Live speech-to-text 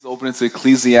Let's open it to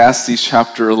Ecclesiastes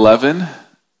chapter 11.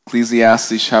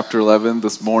 Ecclesiastes chapter 11.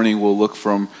 This morning we'll look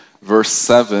from verse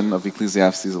 7 of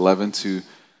Ecclesiastes 11 to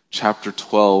chapter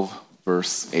 12,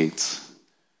 verse 8.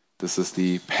 This is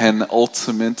the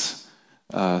penultimate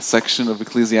section of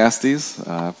Ecclesiastes.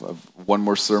 One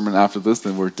more sermon after this,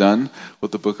 then we're done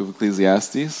with the book of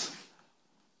Ecclesiastes.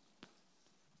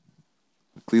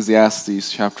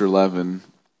 Ecclesiastes chapter 11,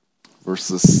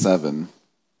 verses 7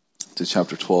 to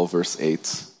chapter 12, verse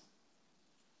 8.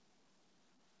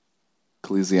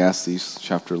 Ecclesiastes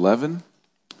chapter 11,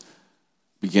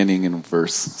 beginning in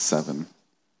verse 7.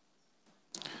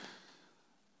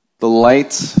 The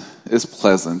light is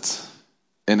pleasant,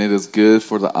 and it is good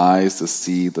for the eyes to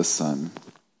see the sun.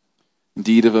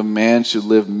 Indeed, if a man should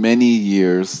live many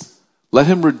years, let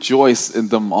him rejoice in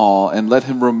them all, and let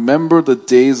him remember the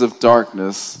days of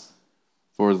darkness,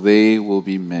 for they will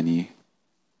be many.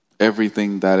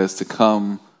 Everything that is to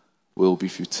come will be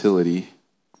futility.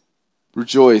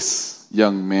 Rejoice,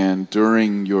 young man,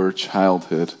 during your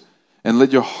childhood, and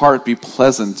let your heart be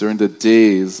pleasant during the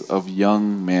days of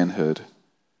young manhood,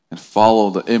 and follow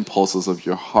the impulses of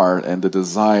your heart and the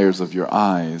desires of your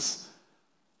eyes.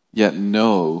 Yet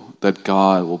know that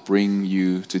God will bring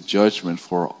you to judgment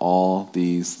for all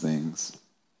these things.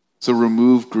 So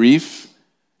remove grief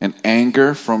and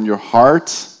anger from your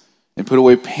heart, and put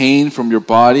away pain from your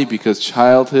body, because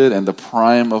childhood and the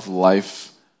prime of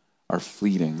life are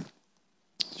fleeting.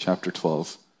 Chapter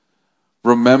 12.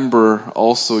 Remember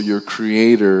also your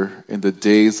Creator in the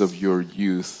days of your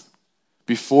youth,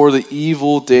 before the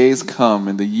evil days come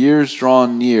and the years draw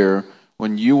near,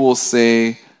 when you will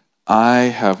say, I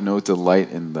have no delight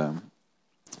in them.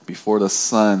 Before the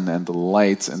sun and the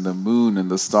light and the moon and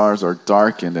the stars are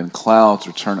darkened and clouds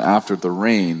return after the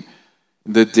rain,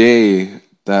 in the day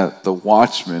that the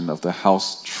watchmen of the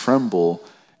house tremble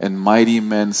and mighty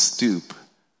men stoop,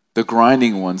 the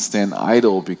grinding ones stand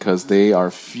idle because they are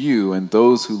few, and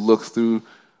those who look through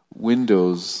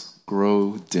windows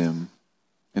grow dim.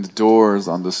 And the doors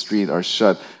on the street are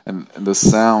shut, and the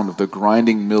sound of the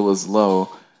grinding mill is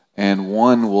low, and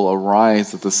one will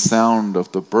arise at the sound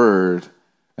of the bird,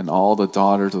 and all the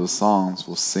daughters of the songs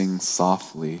will sing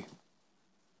softly.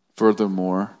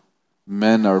 Furthermore,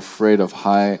 men are afraid of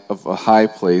a high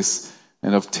place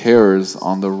and of terrors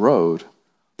on the road.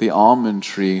 The almond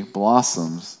tree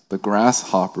blossoms, the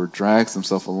grasshopper drags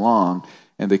himself along,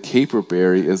 and the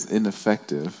caperberry is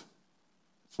ineffective.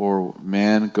 For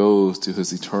man goes to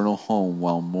his eternal home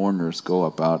while mourners go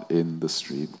about in the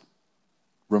street.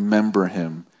 Remember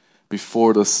him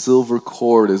before the silver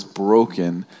cord is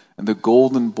broken and the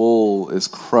golden bowl is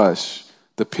crushed.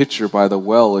 The pitcher by the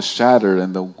well is shattered,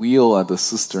 and the wheel at the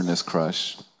cistern is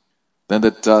crushed. Then the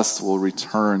dust will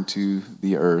return to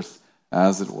the earth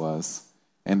as it was,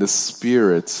 and the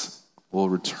spirit will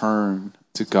return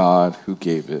to God who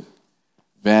gave it.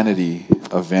 Vanity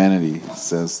of vanity,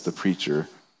 says the preacher.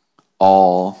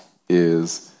 All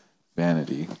is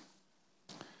vanity.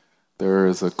 There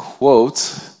is a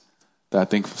quote that I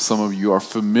think some of you are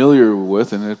familiar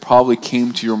with, and it probably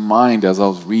came to your mind as I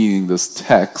was reading this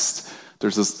text.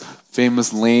 There's this famous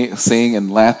saying in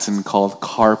Latin called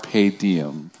carpe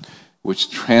diem,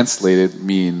 which translated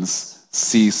means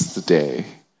seize the day.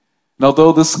 And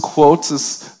although this quote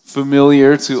is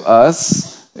familiar to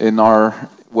us in our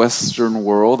Western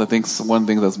world, I think one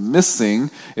thing that's missing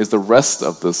is the rest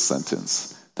of this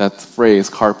sentence. That phrase,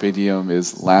 carpe diem,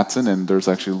 is Latin, and there's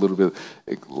actually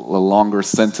a longer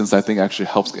sentence I think actually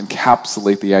helps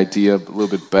encapsulate the idea a little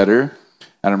bit better.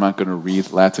 And I'm not going to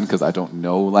read Latin because I don't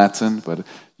know Latin, but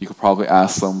you could probably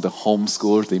ask some of the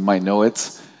homeschoolers, they might know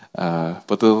it.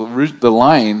 But the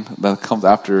line that comes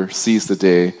after seize the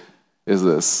day is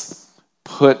this: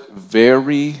 put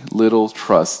very little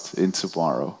trust in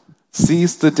tomorrow.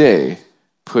 Seize the day,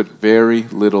 put very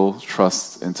little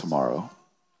trust in tomorrow.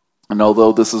 And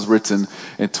although this is written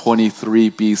in 23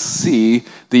 BC,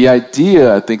 the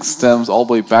idea, I think, stems all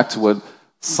the way back to what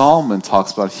Solomon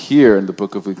talks about here in the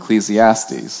book of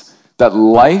Ecclesiastes, that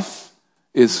life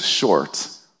is short,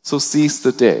 so seize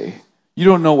the day. You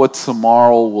don't know what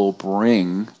tomorrow will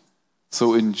bring,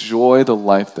 so enjoy the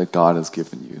life that God has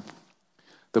given you.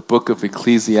 The book of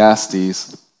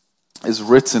Ecclesiastes is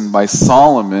written by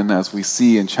Solomon, as we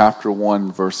see in chapter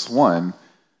 1, verse 1.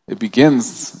 It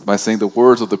begins by saying the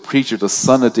words of the preacher, the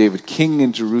son of David, king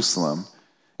in Jerusalem.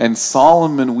 And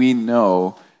Solomon, we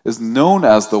know, is known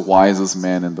as the wisest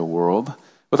man in the world,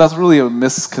 but that's really a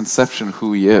misconception of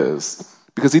who he is.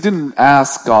 Because he didn't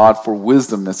ask God for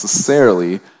wisdom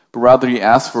necessarily, but rather he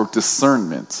asked for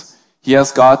discernment. He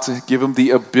asked God to give him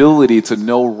the ability to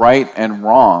know right and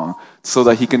wrong so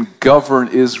that he can govern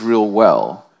Israel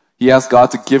well. He asked God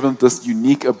to give him this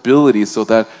unique ability so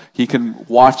that he can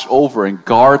watch over and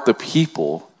guard the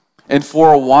people. And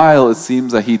for a while, it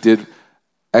seems that he did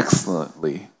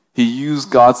excellently. He used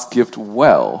God's gift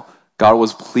well. God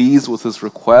was pleased with his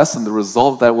request, and the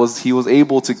result of that was he was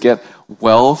able to get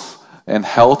wealth and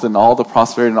health and all the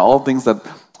prosperity and all the things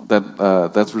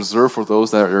that's reserved for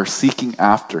those that are seeking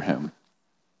after him.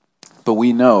 But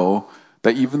we know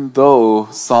that even though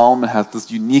Solomon has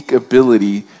this unique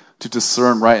ability to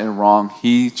discern right and wrong,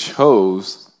 he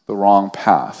chose the wrong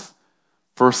path.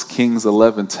 1 Kings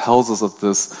 11 tells us of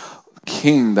this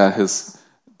king that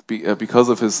because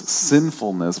of his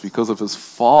sinfulness, because of his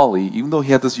folly, even though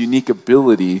he had this unique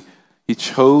ability, he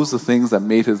chose the things that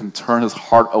made him turn his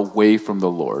heart away from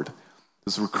the Lord.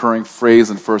 This recurring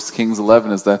phrase in 1 Kings 11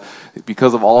 is that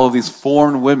because of all of these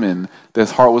foreign women, that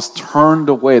his heart was turned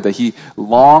away, that he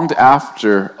longed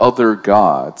after other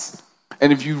gods.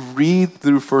 And if you read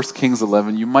through 1 Kings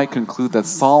 11, you might conclude that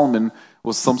Solomon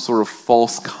was some sort of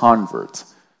false convert,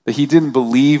 that he didn't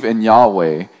believe in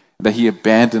Yahweh, that he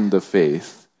abandoned the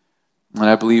faith. And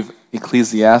I believe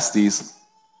Ecclesiastes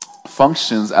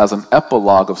functions as an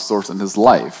epilogue of sorts in his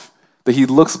life, that he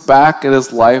looks back at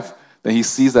his life, that he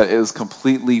sees that it is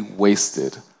completely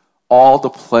wasted. All the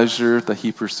pleasure that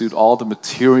he pursued, all the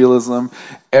materialism,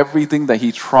 everything that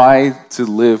he tried to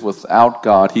live without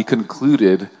God, he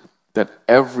concluded that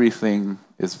everything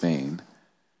is vain.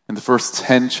 In the first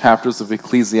 10 chapters of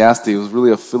Ecclesiastes, it was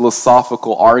really a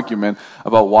philosophical argument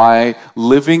about why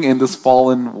living in this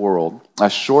fallen world,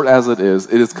 as short as it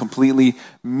is completely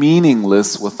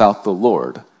meaningless without the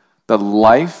Lord. That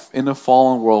life in a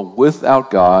fallen world without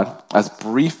God, as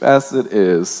brief as it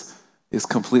is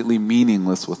completely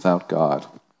meaningless without God.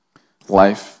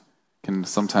 Life can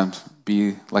sometimes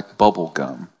be like bubble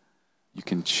gum. You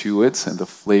can chew it and the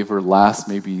flavor lasts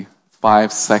maybe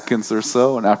 5 seconds or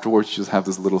so, and afterwards you just have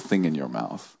this little thing in your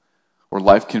mouth. Or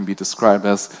life can be described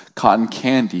as cotton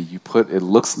candy. It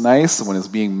looks nice when it's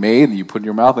being made, and you put it in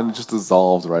your mouth and it just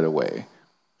dissolves right away.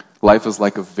 Life is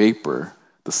like a vapor,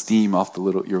 the steam off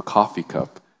your coffee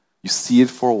cup. You see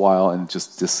it for a while and it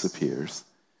just disappears.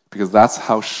 Because that's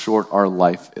how short our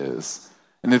life is.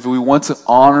 And if we want to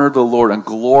honor the Lord and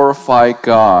glorify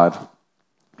God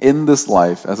in this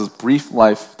life, as this brief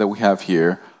life that we have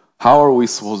here, how are we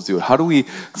supposed to do it? How do we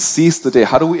seize the day?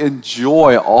 How do we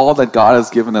enjoy all that God has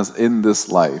given us in this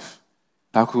life?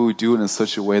 How can we do it in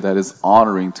such a way that is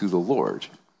honoring to the Lord?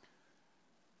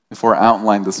 For our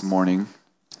outline this morning,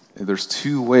 there's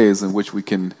 2 ways in which we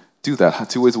can do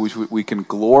that. 2 ways in which we can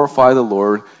glorify the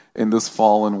Lord in this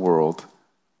fallen world.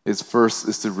 First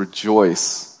is to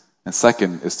rejoice, and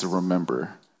second is to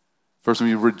remember. First,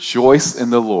 we rejoice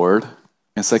in the Lord,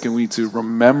 and second, we need to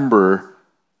remember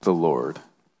the Lord.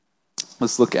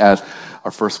 Let's look at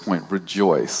our first point,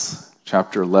 rejoice.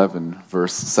 Chapter 11,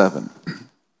 verse 7.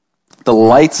 The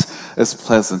light is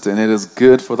pleasant, and it is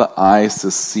good for the eyes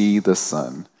to see the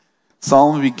sun.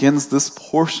 Solomon begins this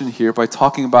portion here by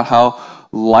talking about how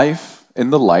life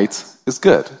in the light is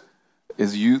good.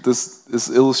 This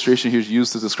illustration here is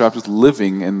used to describe just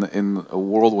living in a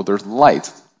world where there's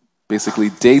light,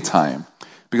 basically daytime.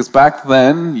 Because back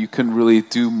then, you couldn't really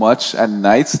do much at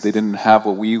night. They didn't have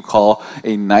what we call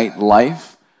a night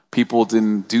life. People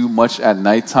didn't do much at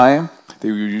nighttime.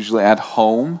 They were usually at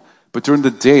home. But during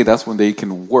the day, that's when they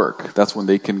can work. That's when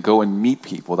they can go and meet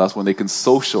people. That's when they can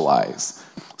socialize.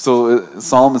 So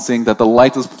Solomon's saying that the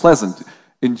light is pleasant.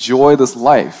 Enjoy this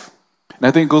life. And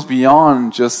I think it goes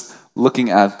beyond just looking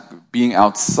at being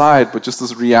outside, but just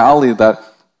this reality that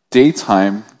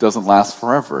daytime doesn't last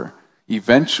forever.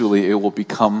 Eventually, it will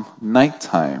become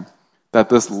nighttime. That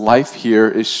this life here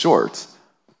is short.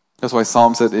 That's why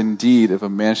Psalm said, indeed, if a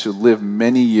man should live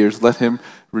many years, let him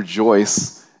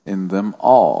rejoice in them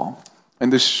all. In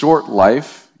this short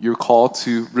life, you're called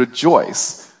to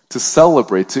rejoice, to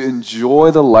celebrate, to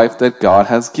enjoy the life that God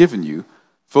has given you.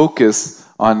 Focus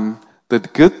on the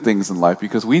good things in life,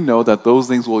 because we know that those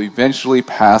things will eventually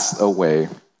pass away.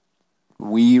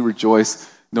 We rejoice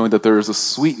knowing that there is a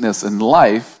sweetness in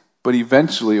life, but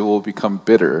eventually it will become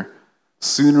bitter.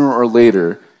 Sooner or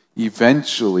later,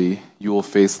 eventually you will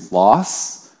face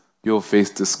loss, you will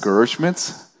face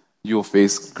discouragement, you will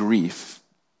face grief.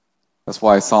 That's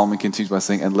why Solomon continues by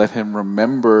saying, and let him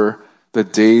remember the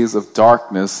days of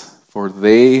darkness, for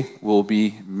they will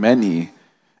be many.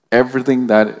 Everything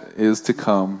that is to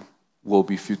come will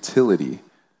be futility.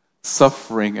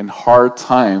 Suffering and hard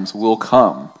times will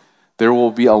come. There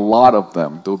will be a lot of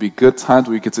them. There will be good times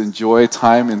where you get to enjoy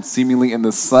time and seemingly in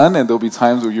the sun, and there will be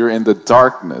times where you're in the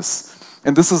darkness.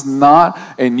 And this is not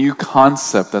a new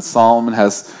concept that Solomon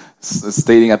has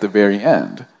stating at the very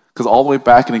end. Because Because all the way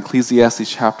back in Ecclesiastes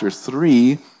chapter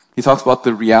 3, he talks about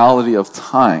the reality of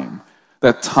time.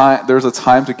 That time, there's a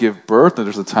time to give birth, and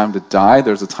there's a time to die,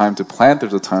 there's a time to plant,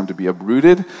 there's a time to be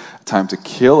uprooted, a time to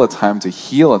kill, a time to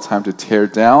heal, a time to tear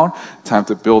down, a time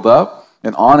to build up,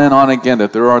 and on again,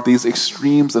 that there are these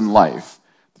extremes in life.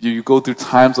 You go through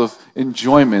times of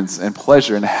enjoyments and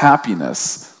pleasure and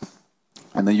happiness,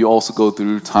 and then you also go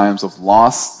through times of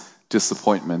loss,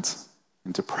 disappointment,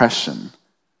 and depression.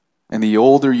 And the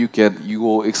older you get, you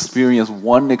will experience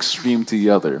one extreme to the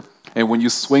other. And when you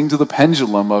swing to the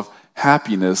pendulum of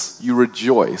happiness, you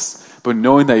rejoice, but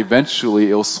knowing that eventually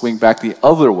it will swing back the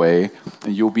other way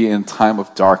and you'll be in time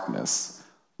of darkness.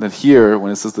 That here,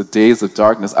 when it says the days of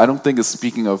darkness, I don't think it's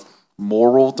speaking of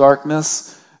moral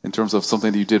darkness in terms of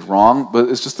something that you did wrong, but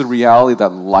it's just the reality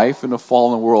that life in a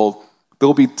fallen world,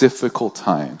 there'll be difficult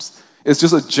times. It's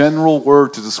just a general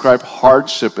word to describe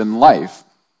hardship in life.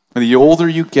 And the older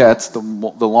you get, the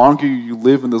longer you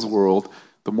live in this world,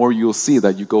 the more you'll see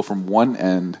that you go from one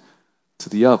end to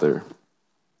the other.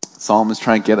 Solomon is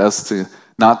trying to get us to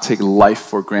not take life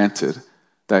for granted,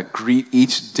 that greet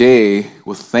each day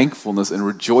with thankfulness and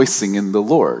rejoicing in the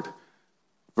Lord.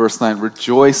 Verse 9,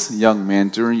 rejoice, young man,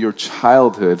 during your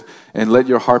childhood, and let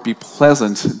your heart be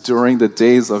pleasant during the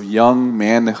days of young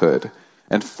manhood,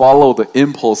 and follow the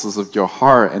impulses of your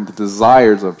heart and the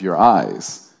desires of your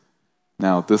eyes.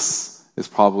 Now, this is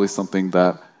probably something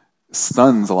that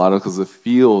stuns a lot of because it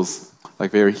feels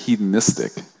like very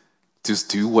hedonistic.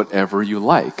 Just do whatever you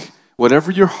like.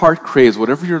 Whatever your heart craves,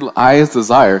 whatever your eyes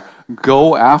desire,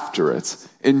 go after it.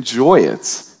 Enjoy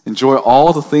it. Enjoy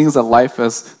all the things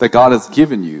that God has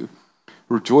given you.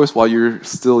 Rejoice while you're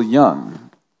still young.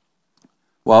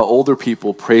 While older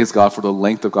people praise God for the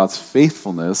length of God's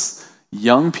faithfulness,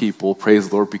 young people praise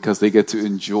the Lord because they get to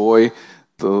enjoy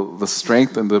the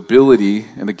strength and the ability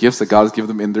and the gifts that God has given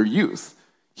them in their youth.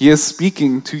 He is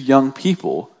speaking to young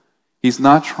people. He's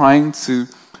not trying to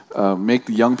make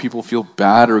the young people feel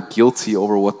bad or guilty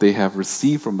over what they have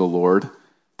received from the Lord,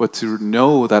 but to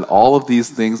know that all of these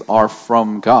things are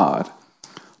from God.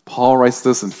 Paul writes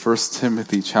this in 1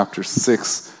 Timothy chapter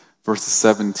 6, verse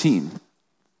 17.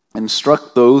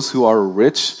 Instruct those who are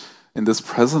rich in this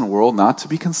present world not to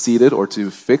be conceited or to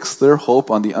fix their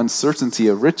hope on the uncertainty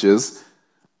of riches,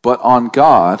 but on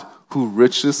God, who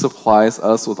richly supplies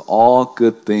us with all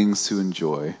good things to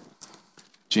enjoy.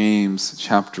 James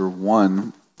chapter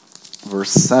 1,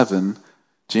 verse 7,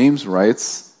 James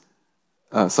writes,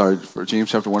 for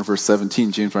James chapter 1, verse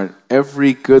 17, James writes,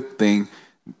 every good thing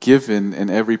given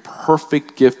and every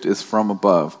perfect gift is from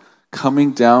above,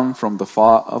 coming down from the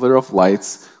Father of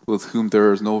lights, with whom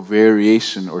there is no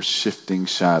variation or shifting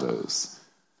shadows.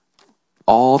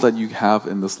 All that you have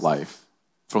in this life,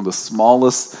 from the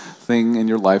smallest thing in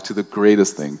your life to the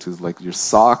greatest thing, to like your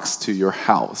socks to your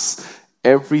house,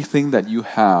 everything that you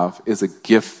have is a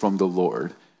gift from the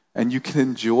Lord. And you can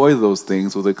enjoy those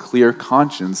things with a clear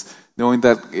conscience, knowing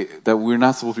that we're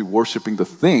not supposed to be worshiping the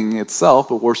thing itself,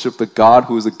 but worship the God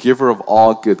who is a giver of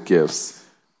all good gifts.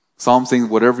 Psalm saying,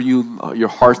 whatever your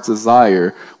heart's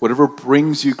desire, whatever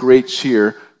brings you great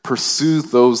cheer, pursue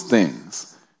those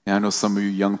things. And I know some of you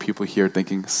young people here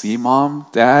thinking, see, Mom,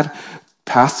 Dad,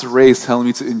 Pastor Ray is telling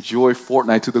me to enjoy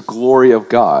Fortnite to the glory of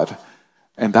God.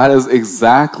 And that is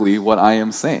exactly what I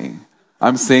am saying.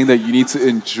 I'm saying that you need to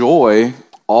enjoy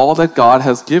all that God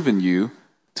has given you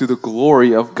to the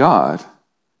glory of God.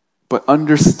 But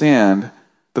understand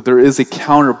that there is a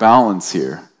counterbalance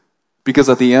here. Because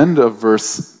at the end of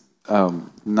verse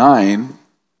 9,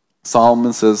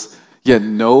 Solomon says, yet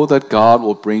know that God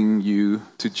will bring you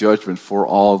to judgment for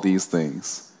all these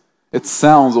things. It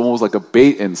sounds almost like a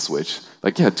bait and switch.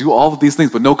 Like, yeah, do all of these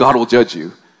things, but no, God will judge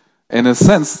you. In a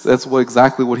sense, that's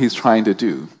exactly what he's trying to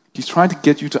do. He's trying to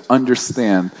get you to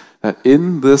understand that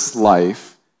in this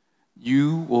life,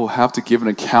 you will have to give an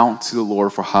account to the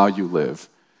Lord for how you live.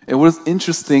 And what is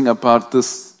interesting about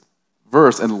this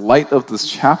verse in light of this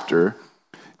chapter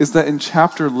is that in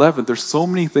chapter 11, there's so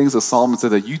many things that Solomon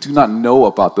said that you do not know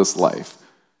about this life.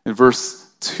 In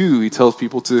verse 2, he tells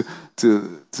people to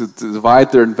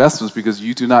divide their investments because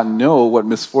you do not know what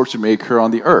misfortune may occur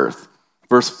on the earth.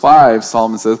 Verse 5,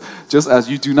 Solomon says, just as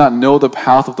you do not know the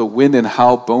path of the wind and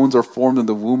how bones are formed in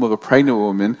the womb of a pregnant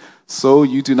woman, so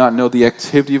you do not know the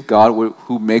activity of God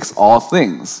who makes all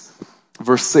things.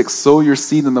 Verse 6, sow your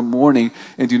seed in the morning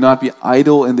and do not be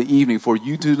idle in the evening, for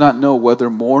you do not know whether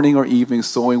morning or evening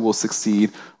sowing will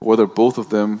succeed or whether both of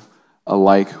them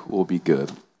alike will be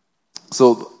good.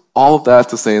 So all of that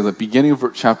to say, at the beginning of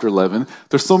chapter 11,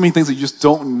 there's so many things that you just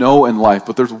don't know in life,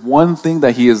 but there's one thing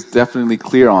that he is definitely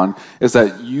clear on, is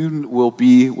that you will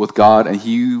be with God and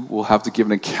he will have to give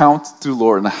an account to the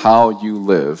Lord on how you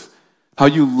live. How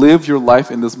you live your life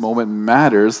in this moment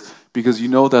matters because you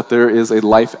know that there is a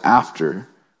life after.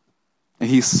 And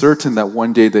he's certain that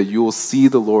one day that you will see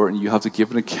the Lord and you have to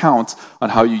give an account on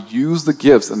how you use the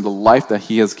gifts and the life that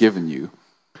he has given you.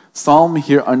 Solomon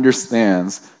here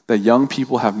understands that young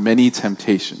people have many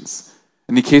temptations.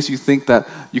 And in case you think that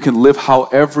you can live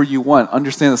however you want,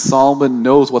 understand that Solomon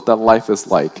knows what that life is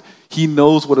like. He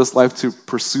knows what it's like to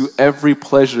pursue every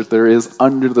pleasure there is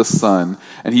under the sun.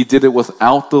 And he did it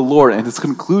without the Lord. And his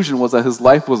conclusion was that his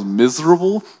life was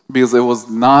miserable because it was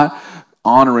not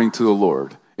honoring to the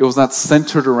Lord. It was not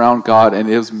centered around God, and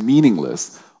it was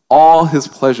meaningless. All his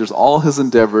pleasures, all his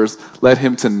endeavors led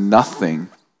him to nothing.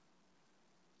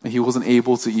 And he wasn't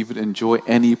able to even enjoy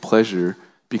any pleasure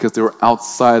because they were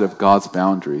outside of God's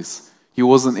boundaries. He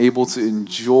wasn't able to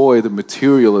enjoy the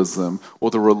materialism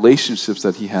or the relationships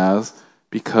that he has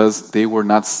because they were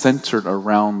not centered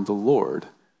around the Lord.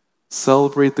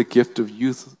 Celebrate the gift of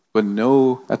youth, but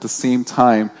know at the same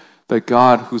time that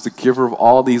God, who's the giver of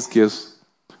all these gifts,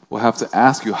 will have to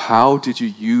ask you, how did you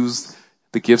use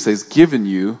the gifts that he's given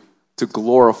you to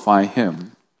glorify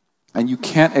him? And you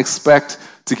can't expect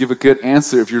to give a good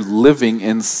answer if you're living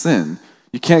in sin.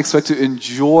 You can't expect to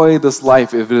enjoy this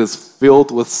life if it is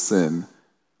filled with sin.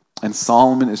 And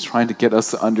Solomon is trying to get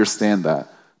us to understand that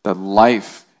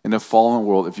life in a fallen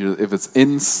world, if it's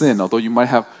in sin, although you might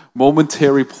have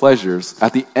momentary pleasures,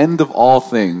 at the end of all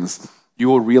things, you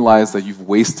will realize that you've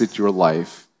wasted your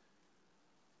life.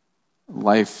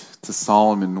 Life to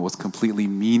Solomon was completely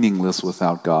meaningless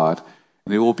without God.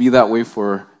 And it will be that way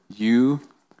for you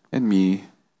and me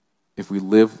if we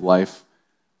live life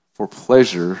for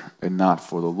pleasure and not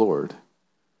for the Lord.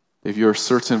 If you're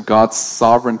certain of God's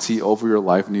sovereignty over your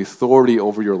life and the authority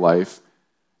over your life,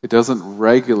 it doesn't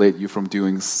regulate you from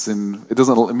doing sin. It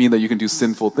doesn't mean that you can do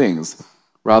sinful things.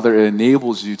 Rather, it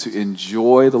enables you to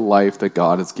enjoy the life that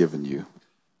God has given you.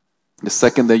 The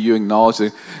second that you acknowledge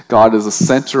that God is the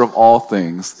center of all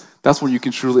things, that's when you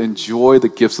can truly enjoy the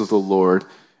gifts of the Lord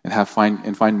and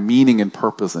find meaning and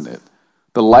purpose in it.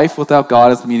 The life without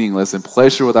God is meaningless, and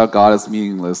pleasure without God is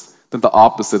meaningless. Then the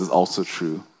opposite is also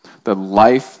true. That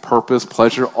life, purpose,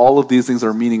 pleasure, all of these things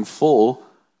are meaningful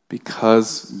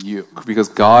because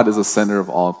God is the center of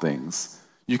all things.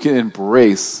 You can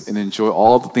embrace and enjoy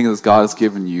all the things that God has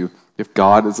given you if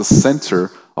God is the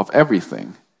center of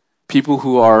everything. People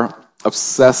who are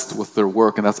obsessed with their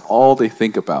work, and that's all they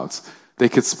think about. They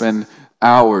could spend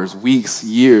hours, weeks,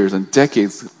 years, and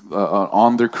decades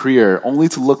on their career, only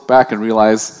to look back and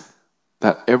realize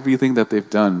that everything that they've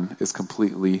done is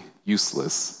completely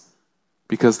useless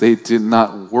because they did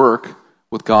not work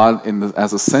with God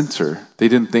as a center. They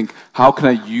didn't think, how can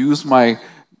I use my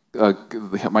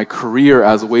career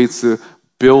as a way to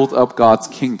build up God's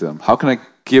kingdom? How can I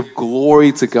give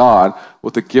glory to God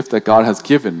with the gift that God has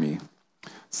given me?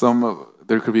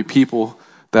 There could be people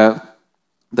that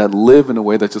live in a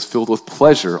way that's just filled with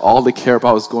pleasure. All they care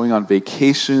about is going on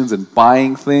vacations and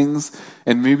buying things.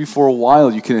 And maybe for a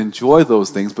while you can enjoy those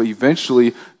things, but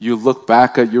eventually you look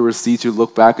back at your receipts, you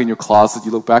look back in your closet,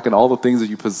 you look back at all the things that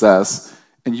you possess,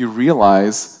 and you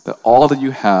realize that all that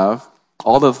you have,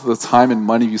 all of the time and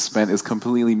money you spent is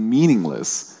completely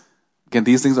meaningless. Again,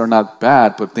 these things are not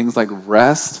bad, but things like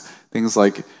rest, things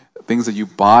that you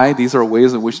buy, these are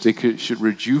ways in which they should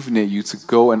rejuvenate you to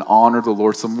go and honor the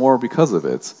Lord some more because of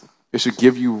it. It should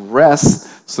give you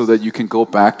rest so that you can go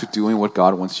back to doing what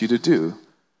God wants you to do.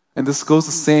 And this goes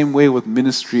the same way with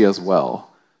ministry as well.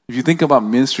 If you think about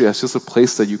ministry as just a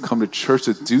place that you come to church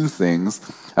to do things,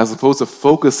 as opposed to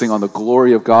focusing on the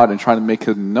glory of God and trying to make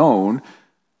it known,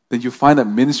 then you find that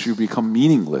ministry will become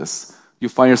meaningless. You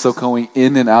find yourself going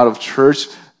in and out of church,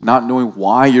 not knowing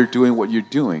why you're doing what you're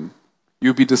doing.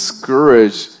 You'll be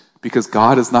discouraged because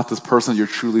God is not this person you're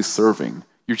truly serving.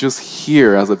 You're just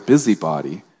here as a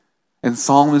busybody. And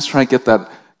Solomon is trying to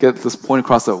get this point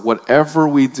across that whatever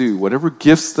we do, whatever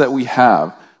gifts that we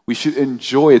have, we should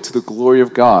enjoy it to the glory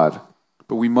of God.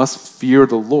 But we must fear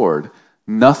the Lord.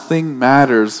 Nothing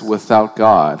matters without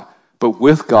God. But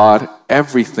with God,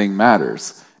 everything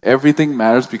matters. Everything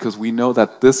matters because we know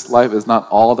that this life is not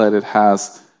all that it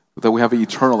has, that we have an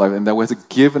eternal life, and that we have to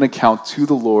give an account to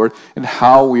the Lord and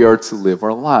how we are to live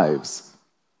our lives.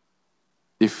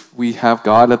 If we have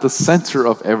God at the center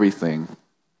of everything,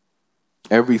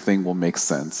 everything will make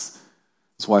sense.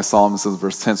 That's why Solomon says in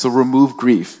verse 10, so remove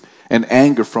grief and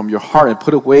anger from your heart and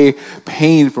put away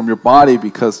pain from your body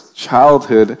because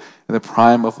childhood and the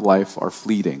prime of life are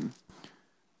fleeting.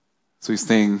 So he's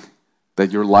saying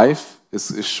that your life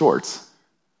is short.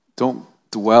 Don't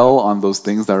dwell on those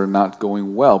things that are not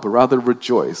going well, but rather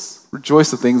rejoice.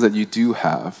 Rejoice the things that you do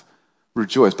have.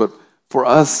 Rejoice. But for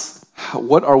us,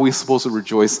 what are we supposed to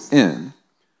rejoice in?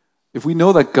 If we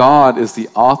know that God is the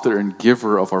author and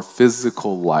giver of our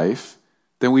physical life,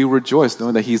 then we rejoice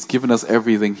knowing that he's given us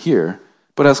everything here.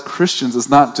 But as Christians, it's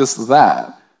not just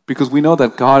that, because we know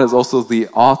that God is also the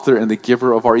author and the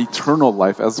giver of our eternal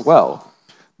life as well.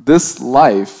 This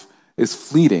life is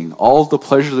fleeting. All of the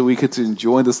pleasures that we get to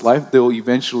enjoy in this life, they will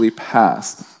eventually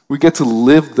pass. We get to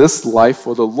live this life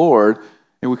for the Lord,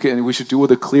 and we should do it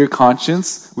with a clear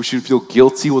conscience. We should feel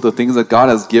guilty with the things that God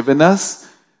has given us.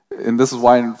 And this is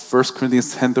why in 1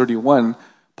 Corinthians 10:31,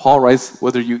 Paul writes,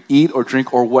 whether you eat or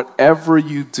drink or whatever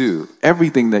you do,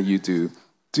 everything that you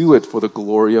do it for the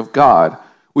glory of God.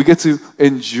 We get to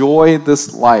enjoy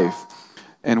this life.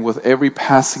 And with every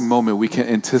passing moment, we can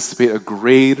anticipate a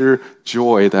greater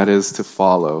joy that is to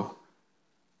follow.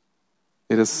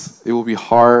 It will be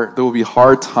hard. There will be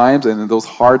hard times, and in those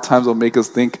hard times will make us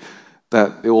think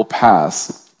that it will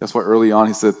pass. That's why early on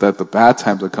he said that the bad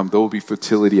times that come, there will be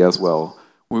futility as well.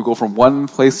 When we go from one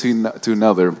place to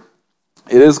another,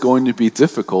 it is going to be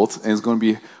difficult, and it's going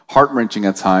to be heart-wrenching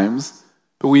at times.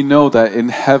 But we know that in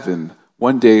heaven,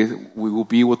 one day we will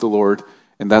be with the Lord.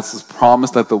 And that's this promise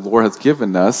that the Lord has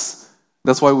given us.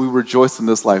 That's why we rejoice in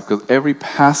this life, because every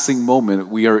passing moment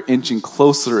we are inching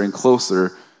closer and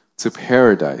closer to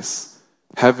paradise.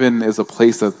 Heaven is a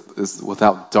place that is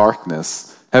without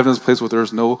darkness. Heaven is a place where there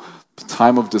is no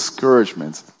time of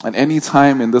discouragement. And any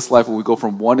time in this life when we go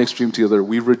from one extreme to the other,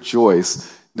 we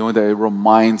rejoice knowing that it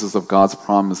reminds us of God's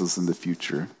promises in the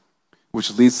future.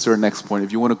 Which leads to our next point.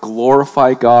 If you want to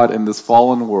glorify God in this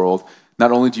fallen world,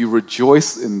 not only do you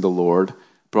rejoice in the Lord,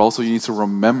 but also you need to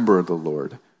remember the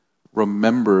Lord.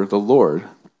 Remember the Lord.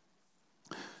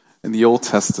 In the Old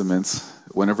Testament,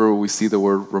 whenever we see the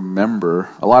word remember,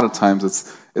 a lot of times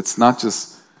it's not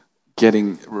just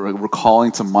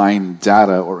recalling to mind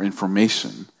data or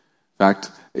information. In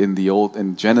fact,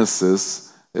 in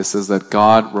Genesis, it says that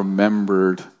God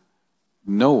remembered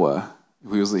Noah.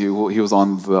 He was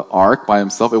on the ark by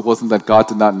himself. It wasn't that God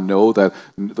did not know that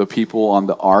the people on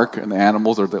the ark and the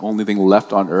animals are the only thing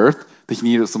left on earth, that he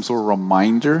needed some sort of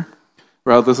reminder.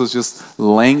 Rather, this was just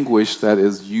language that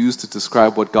is used to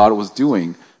describe what God was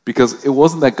doing. Because it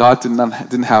wasn't that God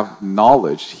didn't have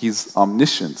knowledge. He's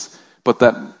omniscient. But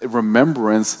that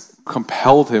remembrance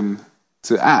compelled him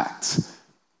to act.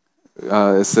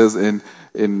 It says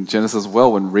in Genesis as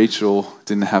well, when Rachel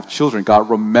didn't have children, God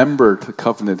remembered the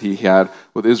covenant he had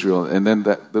with Israel, and then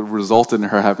that resulted in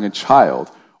her having a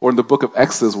child. Or in the book of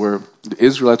Exodus, where the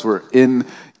Israelites were in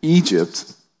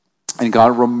Egypt, and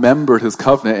God remembered his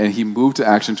covenant, and he moved to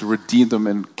action to redeem them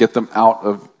and get them out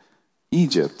of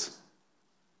Egypt.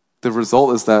 The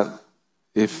result is that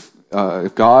if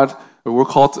God, we're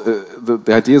called to,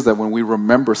 the idea is that when we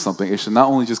remember something, it should not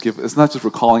only just it's not just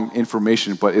recalling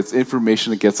information, but it's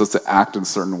information that gets us to act in a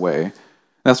certain way.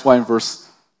 That's why in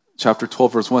chapter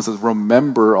 12, verse 1, it says,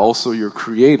 remember also your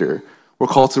Creator. We're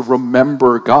called to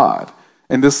remember God.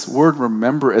 And this word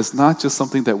remember is not just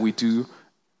something that we do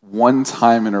one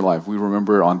time in our life. We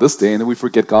remember on this day, and then we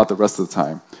forget God the rest of the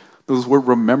time. This word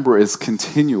remember is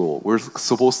continual. We're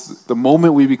supposed to, the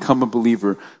moment we become a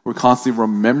believer, we're constantly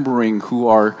remembering who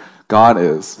our God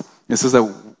is. It says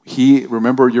that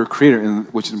remember your Creator,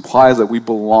 which implies that we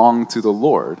belong to the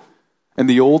Lord. And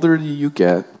the older you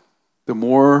get, the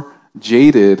more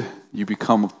jaded you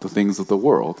become with the things of the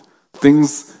world.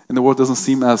 Things in the world doesn't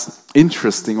seem as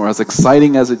interesting or as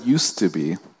exciting as it used to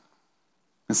be.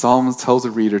 And Solomon tells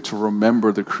the reader to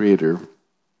remember the Creator.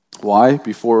 Why?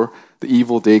 Before the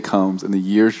evil day comes and the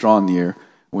years draw near,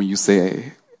 when you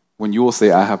will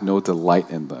say, I have no delight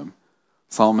in them.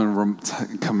 Solomon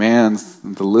commands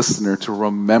the listener to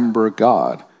remember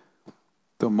God.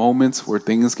 The moments where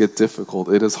things get difficult,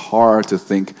 it is hard to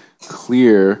think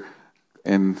clear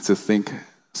and to think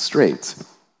straight.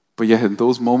 But yet in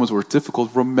those moments where it's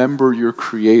difficult, remember your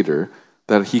Creator,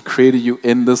 that he created you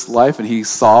in this life and he's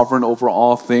sovereign over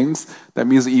all things. That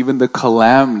means even the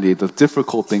calamity, the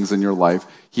difficult things in your life,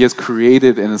 he has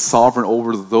created and is sovereign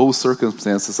over those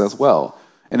circumstances as well.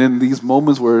 And in these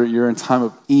moments where you're in time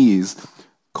of ease,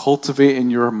 cultivate in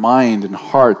your mind and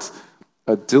heart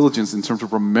a diligence in terms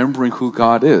of remembering who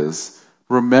God is.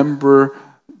 Remember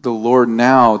the Lord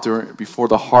now before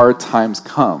the hard times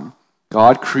come.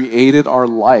 God created our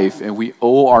life and we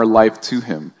owe our life to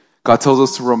him. God tells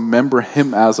us to remember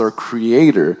him as our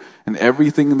Creator, and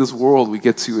everything in this world we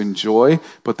get to enjoy,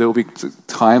 but there will be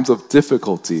times of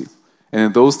difficulty. And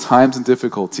in those times and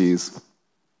difficulties,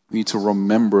 we need to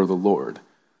remember the Lord.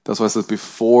 That's why it says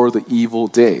before the evil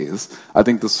days. I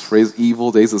think this phrase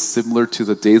evil days is similar to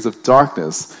the days of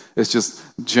darkness. It's just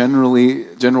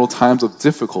general times of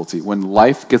difficulty. When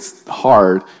life gets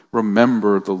hard,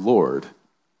 remember the Lord.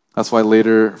 That's why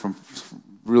later, from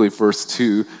really verse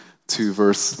 2 to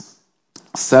verse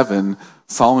 7,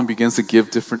 Solomon begins to give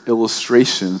different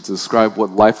illustrations to describe what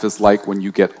life is like when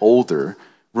you get older.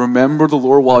 Remember the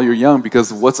Lord while you're young,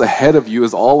 because what's ahead of you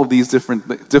is all of these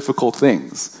different difficult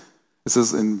things. It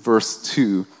says in verse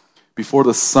 2, before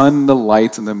the sun and the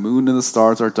light and the moon and the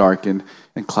stars are darkened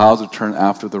and clouds return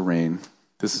after the rain.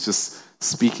 This is just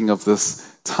speaking of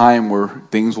this time where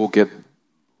things will get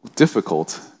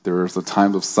difficult. There's a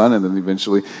time of sun, and then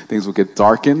eventually things will get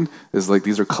darkened. It's like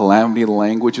these are calamity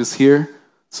languages here.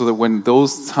 So that when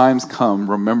those times come,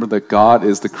 remember that God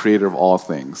is the creator of all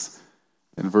things.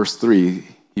 In verse 3,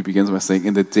 he begins by saying,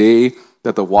 in the day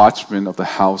that the watchmen of the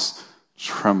house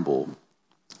tremble.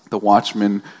 The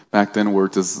watchmen back then were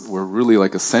really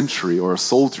like a sentry or a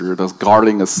soldier that's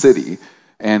guarding a city.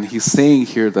 And he's saying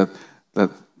here that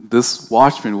this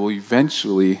watchman will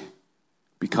eventually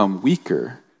become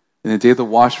weaker. In the day the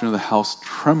watchmen of the house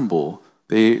tremble,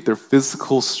 their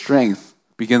physical strength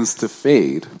begins to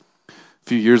fade. A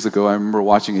few years ago, I remember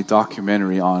watching a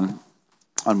documentary on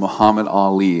Muhammad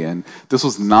Ali, and this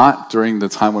was not during the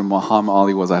time when Muhammad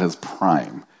Ali was at his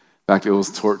prime. In fact, it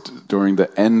was during the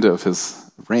end of his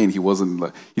reign. He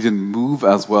didn't move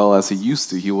as well as he used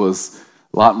to. He was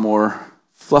a lot more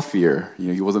fluffier.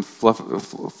 He wasn't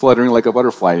fluttering like a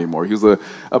butterfly anymore. He was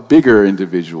a bigger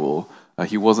individual.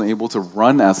 He wasn't able to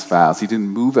run as fast. He didn't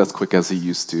move as quick as he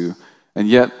used to. And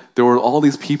yet, there were all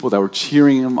these people that were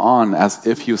cheering him on as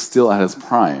if he was still at his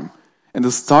prime. And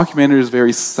this documentary is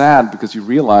very sad because you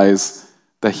realize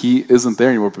that he isn't there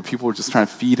anymore, but people were just trying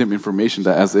to feed him information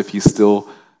that as if he still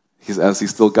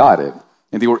got it.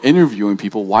 And they were interviewing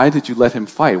people, why did you let him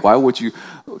fight? Why would you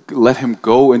let him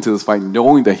go into this fight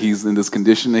knowing that he's in this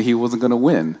condition that he wasn't going to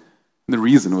win? And the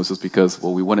reason was just because,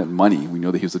 we wanted money. We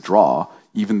know that he was a draw,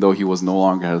 even though he was no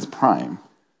longer at his prime.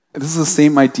 And this is the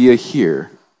same idea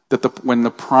here, that when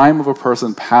the prime of a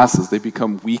person passes, they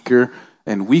become weaker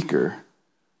and weaker.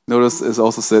 Notice it's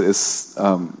also said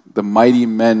the mighty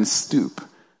men stoop.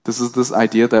 This is this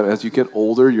idea that as you get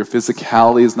older, your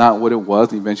physicality is not what it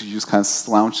was, and eventually you just kind of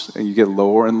slouch and you get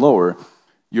lower and lower.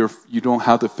 You don't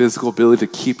have the physical ability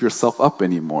to keep yourself up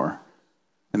anymore.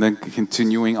 And then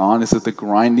continuing on, it says the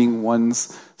grinding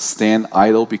ones stand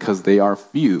idle because they are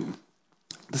few.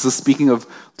 This is speaking of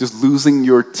just losing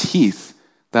your teeth,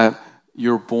 that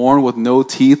you're born with no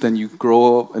teeth and you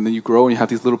grow up and then you grow and you have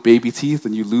these little baby teeth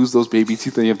and you lose those baby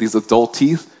teeth and you have these adult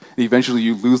teeth and eventually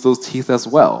you lose those teeth as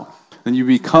well. Then you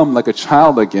become like a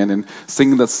child again and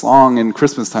singing that song in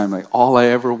Christmas time, like all I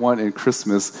ever want in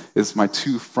Christmas is my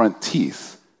 2 front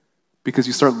teeth. Because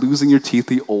you start losing your teeth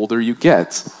the older you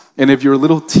get. And if your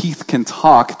little teeth can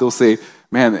talk, they'll say,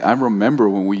 man, I remember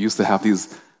when we used to have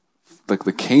these, like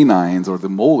the canines or the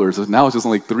molars, and now it's just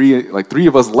only three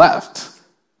of us left.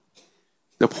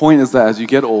 The point is that as you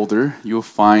get older, you'll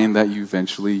find that you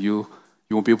eventually you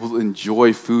won't be able to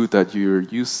enjoy food that you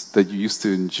used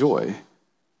to enjoy.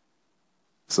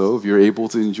 So if you're able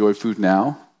to enjoy food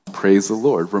now, praise the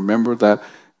Lord. Remember that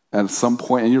at some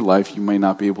point in your life, you may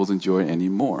not be able to enjoy it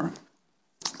anymore.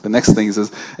 The next thing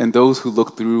is, and those who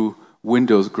look through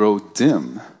windows grow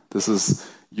dim. This is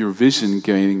your vision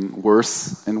getting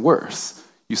worse and worse.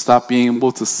 You stop being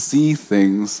able to see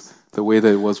things the way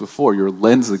that it was before. Your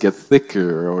lenses get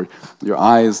thicker, or your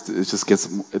eyes,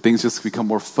 things just become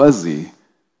more fuzzy.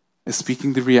 It's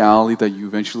speaking the reality that you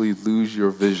eventually lose your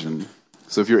vision.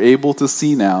 So if you're able to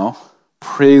see now,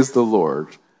 praise the Lord,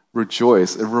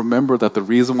 rejoice, and remember that the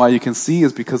reason why you can see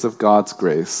is because of God's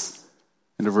grace.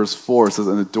 In verse 4, it says,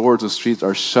 and the doors of the streets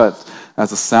are shut as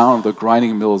the sound of the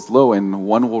grinding mill is low, and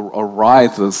one will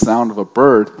arise to the sound of a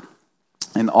bird,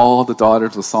 and all the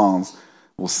daughters of songs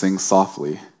will sing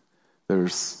softly.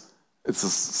 It's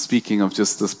speaking of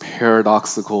just this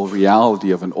paradoxical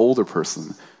reality of an older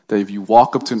person, that if you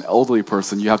walk up to an elderly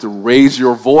person, you have to raise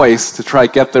your voice to try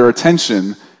to get their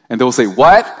attention, and they'll say,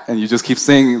 what? And you just keep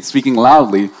speaking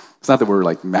loudly. It's not that we're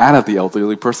like mad at the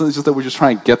elderly person, it's just that we're just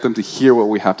trying to get them to hear what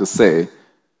we have to say.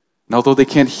 And although they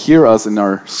can't hear us in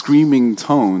our screaming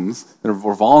tones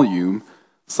or volume,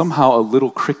 somehow a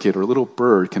little cricket or a little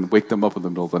bird can wake them up in the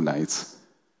middle of the night.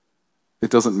 It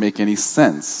doesn't make any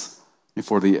sense. And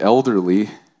for the elderly,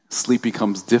 sleep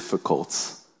becomes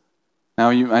difficult. Now,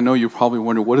 I know you probably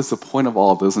wonder, what is the point of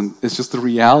all this? And it's just the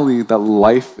reality that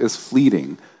life is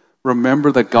fleeting.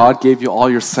 Remember that God gave you all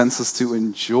your senses to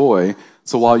enjoy,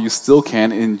 so while you still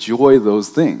can, enjoy those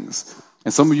things.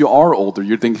 And some of you are older.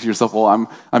 You're thinking to yourself, well,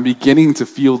 I'm beginning to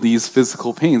feel these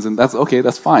physical pains, and that's okay,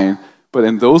 that's fine. But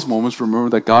in those moments, remember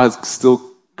that God has still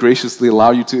graciously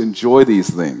allowed you to enjoy these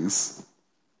things.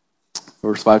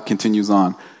 Verse 5 continues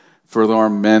on. Furthermore,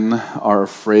 men are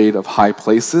afraid of high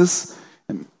places,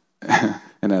 and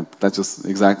that just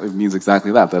exactly means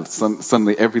exactly that. That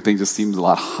suddenly everything just seems a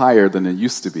lot higher than it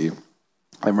used to be.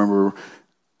 I remember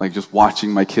just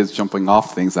watching my kids jumping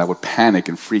off things, I would panic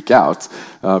and freak out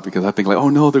because I think oh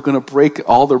no, they're going to break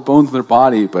all their bones in their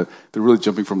body, but they're really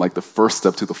jumping from the first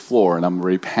step to the floor, and I'm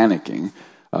already panicking.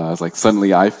 It's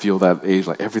suddenly I feel that age,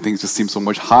 everything just seems so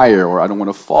much higher, or I don't want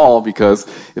to fall because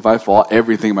if I fall,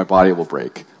 everything in my body will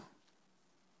break.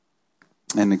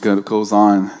 And it goes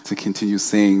on to continue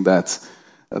saying that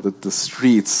the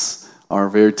streets are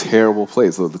a very terrible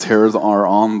place. So the terrors are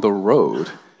on the road.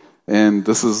 And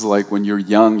this is when you're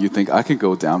young, you think, I can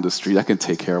go down the street, I can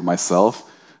take care of myself.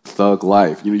 Thug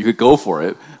life. You could go for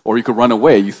it, or you could run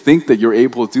away. You think that you're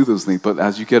able to do those things, but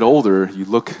as you get older, you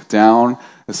look down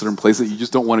at certain places, you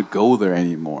just don't want to go there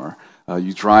anymore.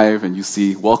 You drive and you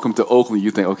see, welcome to Oakland.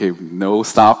 You think, okay, no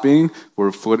stopping.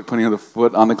 We're putting the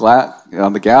foot on the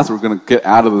gas. We're going to get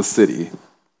out of the city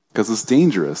because it's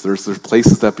dangerous. There's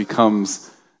places that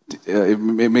it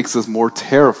makes us more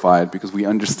terrified because we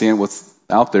understand what's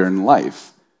out there in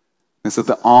life. And so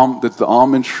the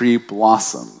almond tree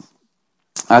blossomed.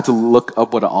 I had to look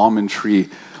up what an almond tree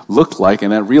looked like,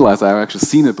 and I realized I've actually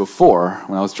seen it before.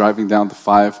 When I was driving down the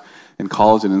 5 in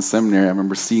college and in seminary, I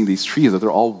remember seeing these trees that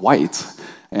they're all white.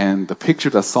 And the picture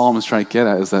that Solomon's trying to get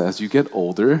at is that as you get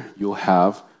older, you'll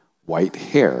have white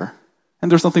hair. And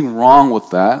there's nothing wrong with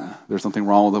that. There's nothing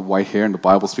wrong with the white hair, and the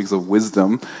Bible speaks of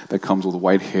wisdom that comes with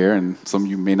white hair, and some of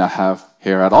you may not have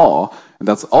hair at all. And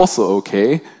that's also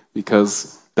okay,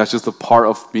 because that's just a part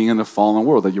of being in the fallen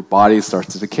world, that your body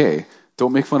starts to decay.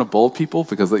 Don't make fun of bald people,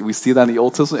 because we see that in the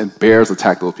Old Testament, and bears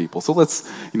attack those people. So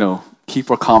let's, keep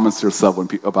our comments to yourself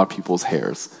about people's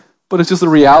hairs. But it's just a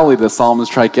reality that Solomon is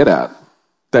trying to get at,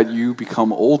 that you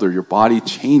become older, your body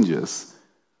changes.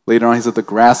 Later on, he said the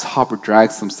grasshopper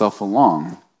drags himself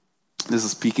along. This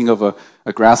is speaking of a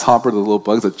grasshopper, the little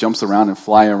bugs that jumps around and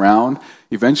fly around.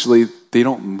 Eventually, they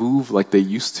don't move like they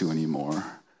used to anymore.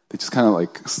 They just kind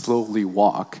of slowly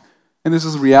walk. And this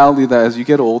is a reality that as you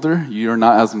get older, you're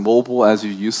not as mobile as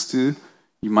you used to.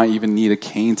 You might even need a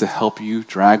cane to help you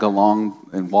drag along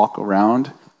and walk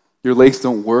around. Your legs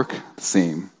don't work the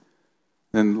same.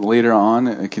 Then later on,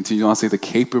 it continues on to say the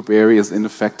caperberry is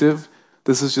ineffective.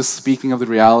 This is just speaking of the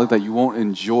reality that you won't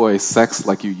enjoy sex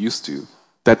like you used to.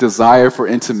 That desire for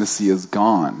intimacy is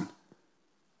gone.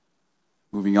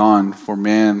 Moving on, for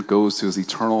man goes to his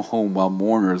eternal home while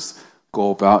mourners go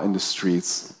about in the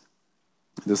streets.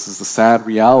 This is the sad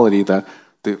reality that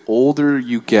the older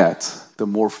you get, the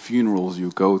more funerals you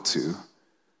go to.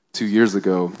 2 years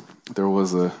ago, there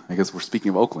was I guess we're speaking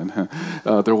of Oakland,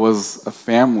 there was a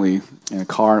family in a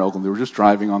car in Oakland. They were just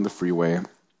driving on the freeway,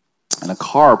 and a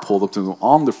car pulled up to them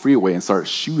on the freeway and started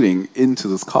shooting into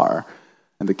this car.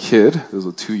 And the kid, there was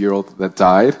a 2-year-old that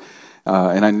died,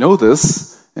 and I know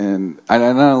this, and I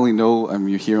not only know,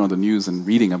 you're hearing on the news and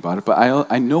reading about it, but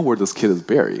I know where this kid is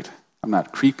buried. I'm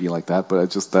not creepy like that, but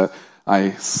it's just that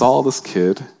I saw this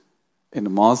kid in a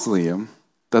mausoleum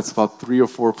that's about 3 or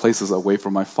 4 places away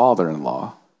from my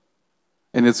father-in-law.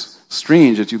 And it's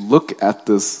strange that you look at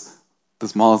this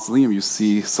mausoleum, you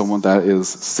see someone that is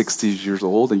 60 years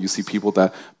old, and you see people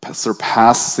that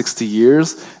surpass 60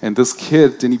 years, and this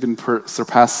kid didn't even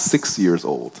surpass 6 years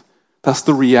old. That's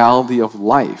the reality of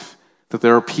life, that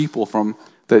there are people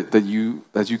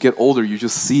as you get older, you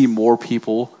just see more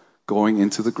people going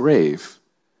into the grave.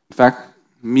 In fact,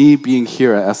 me being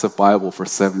here at SF Bible for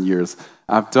 7 years,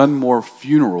 I've done more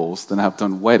funerals than I've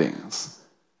done weddings.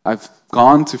 I've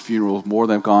gone to funerals more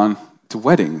than I've gone to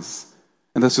weddings.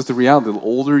 And that's just the reality. The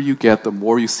older you get, the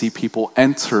more you see people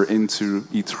enter into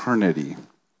eternity.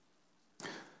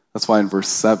 That's why in verse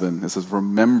 7, it says,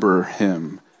 remember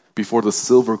him before the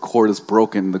silver cord is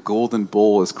broken, the golden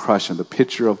bowl is crushed, and the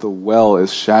pitcher of the well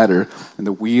is shattered, and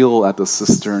the wheel at the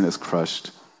cistern is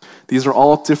crushed. These are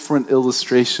all different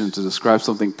illustrations to describe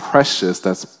something precious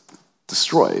that's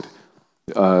destroyed.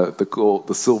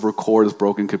 The silver cord is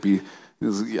broken could be,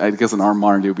 I guess in our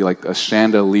modern day, it would be like a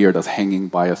chandelier that's hanging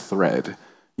by a thread.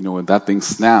 When that thing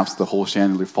snaps, the whole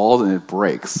chandelier falls and it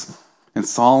breaks. And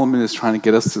Solomon is trying to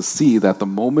get us to see that the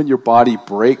moment your body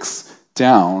breaks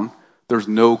down, there's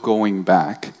no going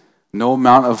back. No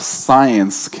amount of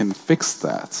science can fix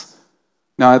that.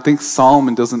 Now, I think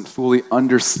Solomon doesn't fully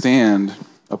understand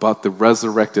about the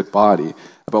resurrected body,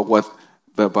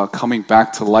 about coming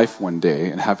back to life one day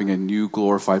and having a new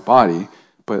glorified body.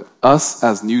 But us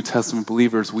as New Testament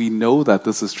believers, we know that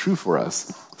this is true for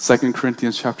us. 2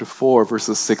 Corinthians chapter 4,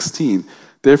 verses 16.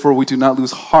 Therefore we do not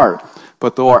lose heart,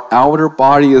 but though our outer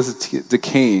body is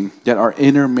decaying, yet our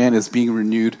inner man is being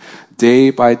renewed day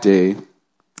by day.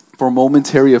 For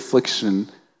momentary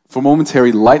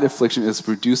light affliction is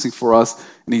producing for us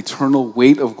an eternal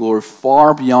weight of glory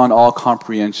far beyond all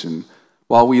comprehension,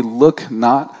 while we look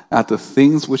not at the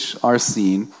things which are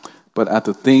seen, but at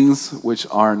the things which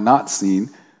are not seen.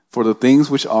 For the things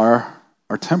which are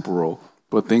temporal,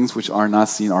 but things which are not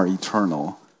seen are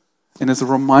eternal. And it's a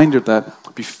reminder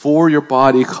that before your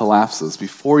body collapses,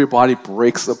 before your body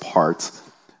breaks apart,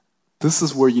 this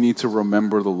is where you need to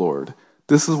remember the Lord.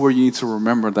 This is where you need to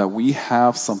remember that we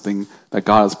have something that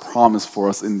God has promised for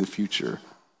us in the future.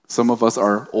 Some of us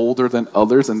are older than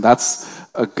others, and that's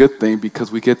a good thing because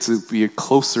we get to be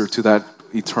closer to that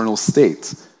eternal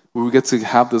state, where we get to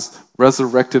have this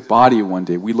resurrected body one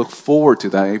day. We look forward to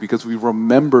that because we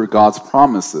remember God's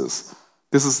promises.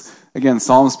 This is, again,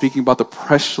 Solomon speaking about the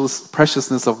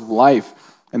preciousness of life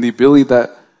and the ability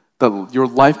that your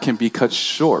life can be cut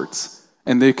short.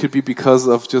 And it could be because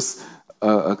of just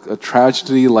a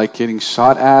tragedy like getting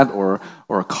shot at or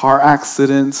a car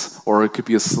accident, or it could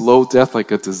be a slow death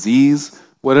like a disease.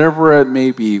 Whatever it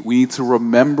may be, we need to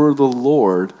remember the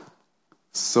Lord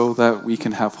so that we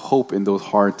can have hope in those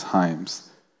hard times.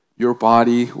 Your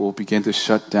body will begin to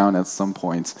shut down at some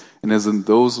point, and as in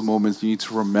those moments, you need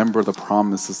to remember the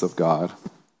promises of God.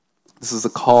 This is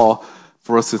a call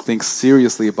for us to think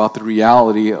seriously about the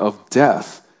reality of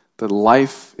death, that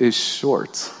life is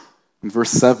short. In verse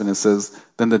 7, it says,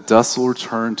 "Then the dust will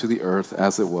return to the earth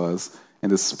as it was,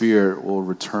 and the spirit will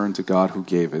return to God who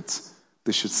gave it."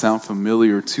 This should sound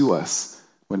familiar to us.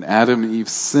 When Adam and Eve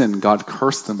sinned, God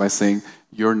cursed them by saying,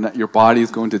 your body is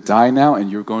going to die now,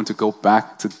 and you're going to go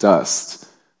back to dust.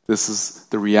 This is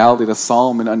the reality that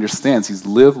Solomon understands. He's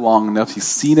lived long enough. He's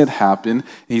seen it happen. And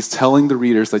he's telling the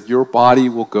readers that your body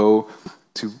will go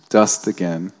to dust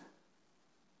again.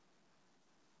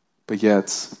 But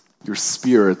yet, your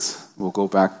spirit will go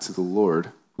back to the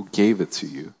Lord who gave it to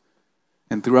you.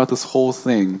 And throughout this whole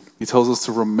thing, he tells us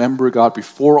to remember God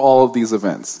before all of these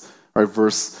events. All right,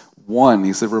 verse 1,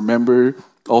 he said, "Remember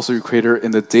also your Creator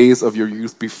in the days of your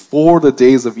youth, before the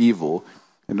days of evil."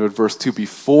 And in verse 2,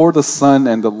 "Before the sun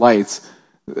and the light."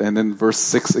 And then verse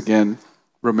 6 again,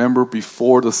 "Remember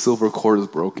before the silver cord is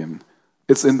broken."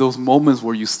 It's in those moments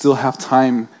where you still have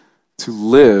time to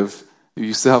live,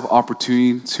 you still have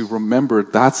opportunity to remember.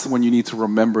 That's when you need to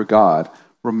remember God.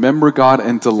 Remember God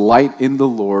and delight in the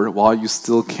Lord while you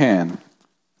still can.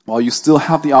 While you still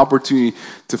have the opportunity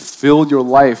to fill your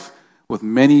life with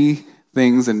many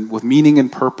things and with meaning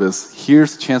and purpose,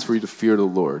 here's a chance for you to fear the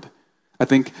Lord. I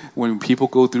think when people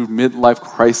go through midlife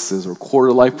crisis or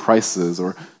quarter-life crisis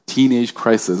or teenage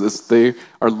crisis, they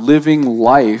are living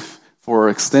life for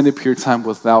an extended period of time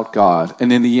without God.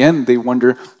 And in the end, they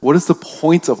wonder, what is the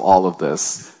point of all of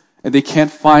this? And they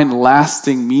can't find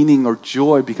lasting meaning or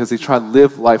joy because they try to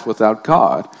live life without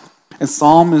God. And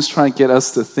Solomon is trying to get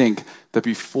us to think that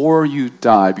before you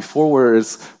die, before where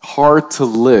it's hard to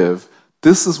live,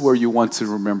 this is where you want to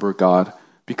remember God.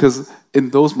 Because in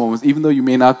those moments, even though you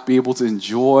may not be able to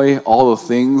enjoy all the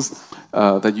things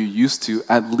that you used to,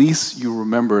 at least you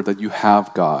remember that you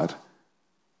have God.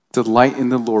 Delight in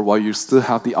the Lord while you still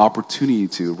have the opportunity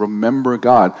to. Remember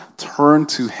God. Turn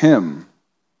to Him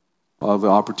while the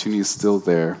opportunity is still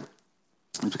there.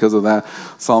 And because of that,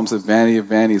 Psalm said, "Vanity of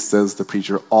vanities," says the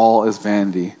preacher, "all is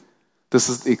vanity." This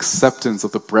is the acceptance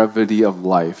of the brevity of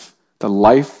life. That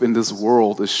life in this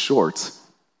world is short.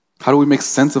 How do we make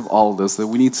sense of all of this? That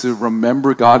we need to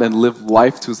remember God and live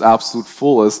life to its absolute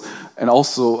fullest, and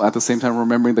also at the same time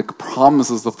remembering the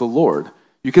promises of the Lord.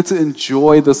 You get to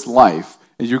enjoy this life,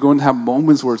 and you're going to have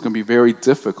moments where it's going to be very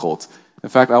difficult. In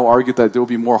fact, I'll argue that there will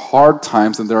be more hard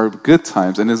times than there are good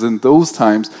times, and as in those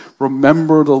times,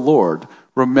 remember the Lord.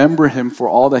 Remember Him for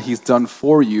all that He's done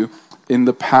for you in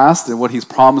the past and what He's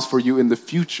promised for you in the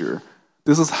future.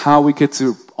 This is how we get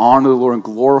to honor the Lord and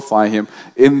glorify Him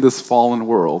in this fallen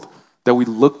world. That we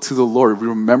look to the Lord, we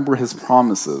remember His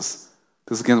promises.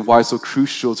 This is again why it's so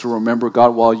crucial to remember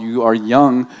God while you are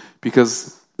young,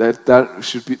 because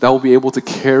that will be able to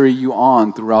carry you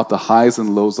on throughout the highs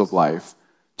and lows of life.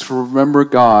 To remember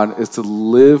God is to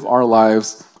live our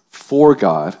lives for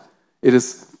God. It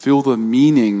is filled with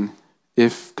meaning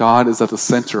if God is at the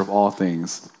center of all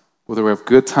things. Whether we have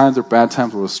good times or bad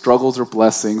times, whether struggles or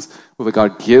blessings, whether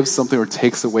God gives something or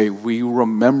takes away, we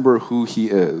remember who He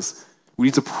is. We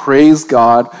need to praise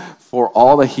God for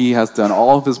all that He has done,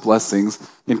 all of His blessings,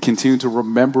 and continue to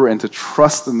remember and to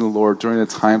trust in the Lord during the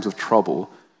times of trouble.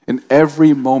 In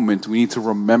every moment, we need to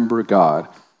remember God.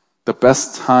 The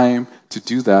best time to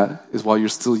do that is while you're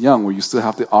still young, where you still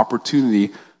have the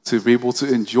opportunity to be able to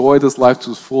enjoy this life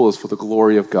to its fullest for the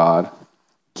glory of God.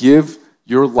 Give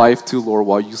your life to the Lord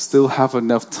while you still have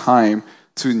enough time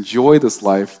to enjoy this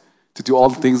life, to do all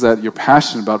the things that you're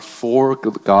passionate about for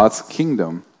God's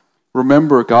kingdom.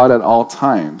 Remember God at all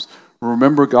times.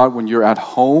 Remember God when you're at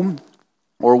home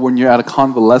or when you're at a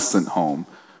convalescent home.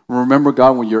 Remember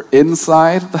God when you're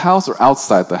inside the house or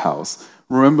outside the house.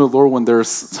 Remember the Lord when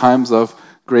there's times of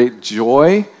great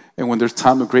joy and when there's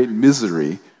times of great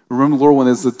misery. Remember the Lord when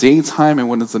it's the daytime and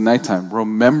when it's the nighttime.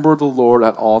 Remember the Lord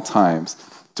at all times.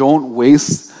 Don't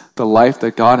waste the life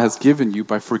that God has given you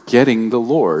by forgetting the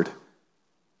Lord.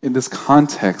 In this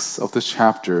context of this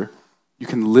chapter, you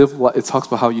can live. It talks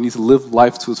about how you need to live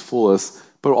life to its fullest,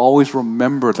 but always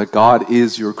remember that God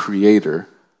is your creator.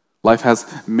 Life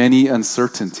has many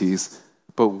uncertainties,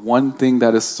 but one thing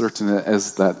that is certain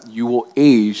is that you will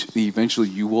age, and eventually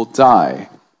you will die.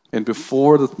 And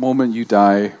before the moment you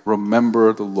die,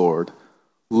 remember the Lord.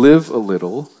 Live a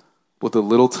little with the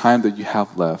little time that you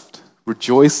have left.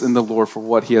 Rejoice in the Lord for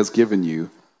what He has given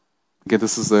you. Again,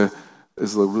 this is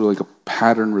really like a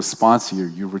pattern response here.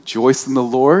 You rejoice in the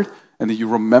Lord, and then you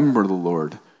remember the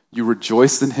Lord. You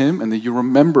rejoice in Him, and then you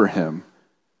remember Him.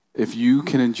 If you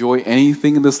can enjoy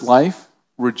anything in this life,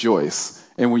 rejoice.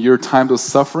 And when you're times of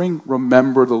suffering,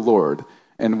 remember the Lord.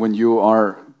 And when you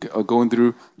are going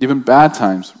through even bad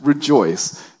times,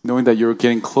 rejoice, knowing that you're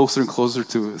getting closer and closer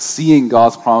to seeing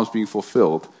God's promise being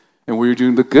fulfilled. And when you're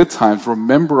doing the good times,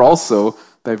 remember also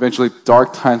that eventually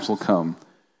dark times will come.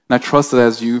 And I trust that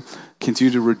as you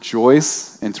continue to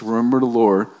rejoice and to remember the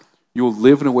Lord, you will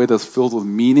live in a way that's filled with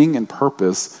meaning and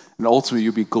purpose, and ultimately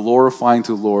you'll be glorifying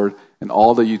to the Lord in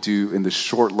all that you do in the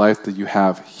short life that you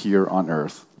have here on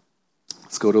earth.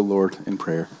 Let's go to the Lord in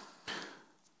prayer.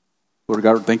 Lord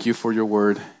God, thank you for your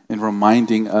word and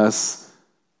reminding us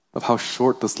of how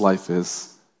short this life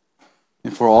is.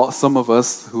 And for some of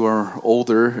us who are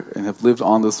older and have lived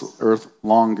on this earth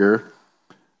longer,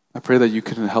 I pray that you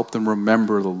can help them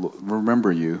remember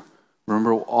you.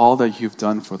 Remember all that you've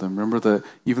done for them. Remember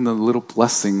even the little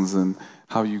blessings and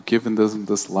how you've given them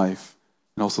this life.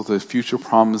 And also the future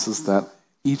promises that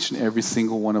each and every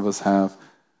single one of us have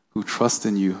who trust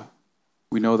in you.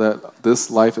 We know that this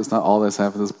life is not all that's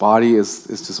happening. This body is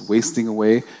just wasting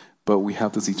away, but we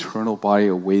have this eternal body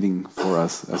awaiting for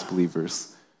us as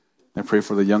believers. I pray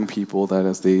for the young people that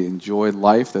as they enjoy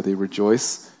life, that they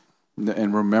rejoice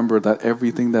and remember that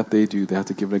everything that they do, they have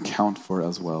to give an account for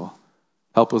as well.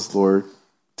 Help us, Lord,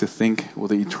 to think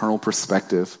with an eternal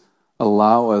perspective.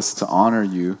 Allow us to honor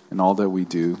you in all that we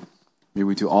do. May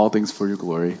we do all things for your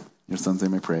glory. In your Son's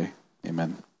name I pray.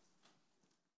 Amen.